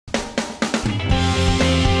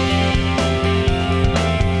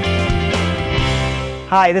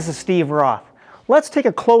Hi, this is Steve Roth. Let's take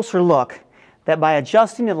a closer look that by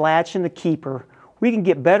adjusting the latch and the keeper, we can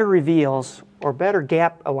get better reveals or better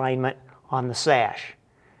gap alignment on the sash.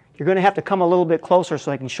 You're going to have to come a little bit closer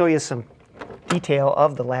so I can show you some detail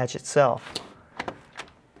of the latch itself.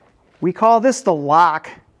 We call this the lock,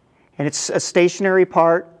 and it's a stationary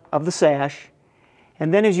part of the sash.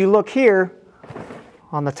 And then as you look here,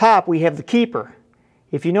 on the top we have the keeper.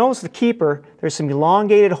 If you notice the keeper, there's some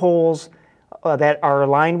elongated holes that are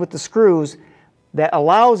aligned with the screws that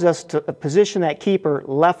allows us to position that keeper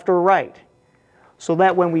left or right, so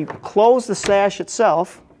that when we close the sash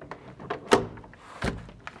itself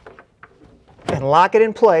and lock it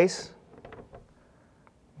in place,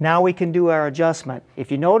 now we can do our adjustment.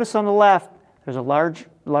 If you notice on the left, there's a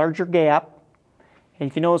larger gap, and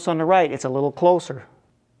if you notice on the right, it's a little closer.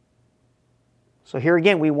 So here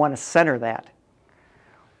again, we want to center that.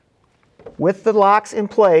 With the locks in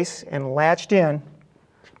place and latched in,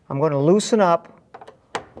 I'm going to loosen up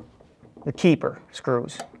the keeper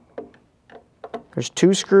screws. There's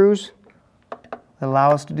 2 screws that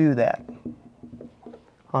allow us to do that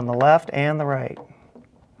on the left and the right.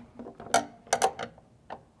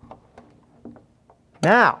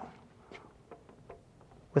 Now,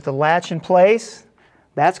 with the latch in place,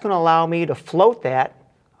 that's going to allow me to float that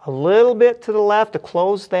a little bit to the left to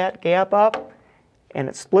close that gap up, and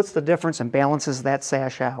it splits the difference and balances that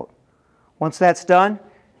sash out. Once that's done,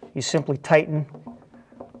 you simply tighten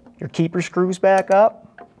your keeper screws back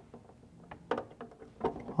up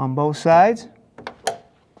on both sides.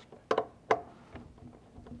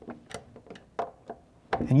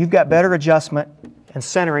 And you've got better adjustment and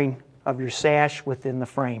centering of your sash within the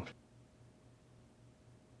frame.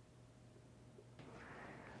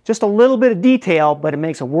 Just a little bit of detail, but it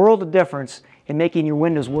makes a world of difference in making your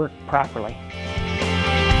windows work properly.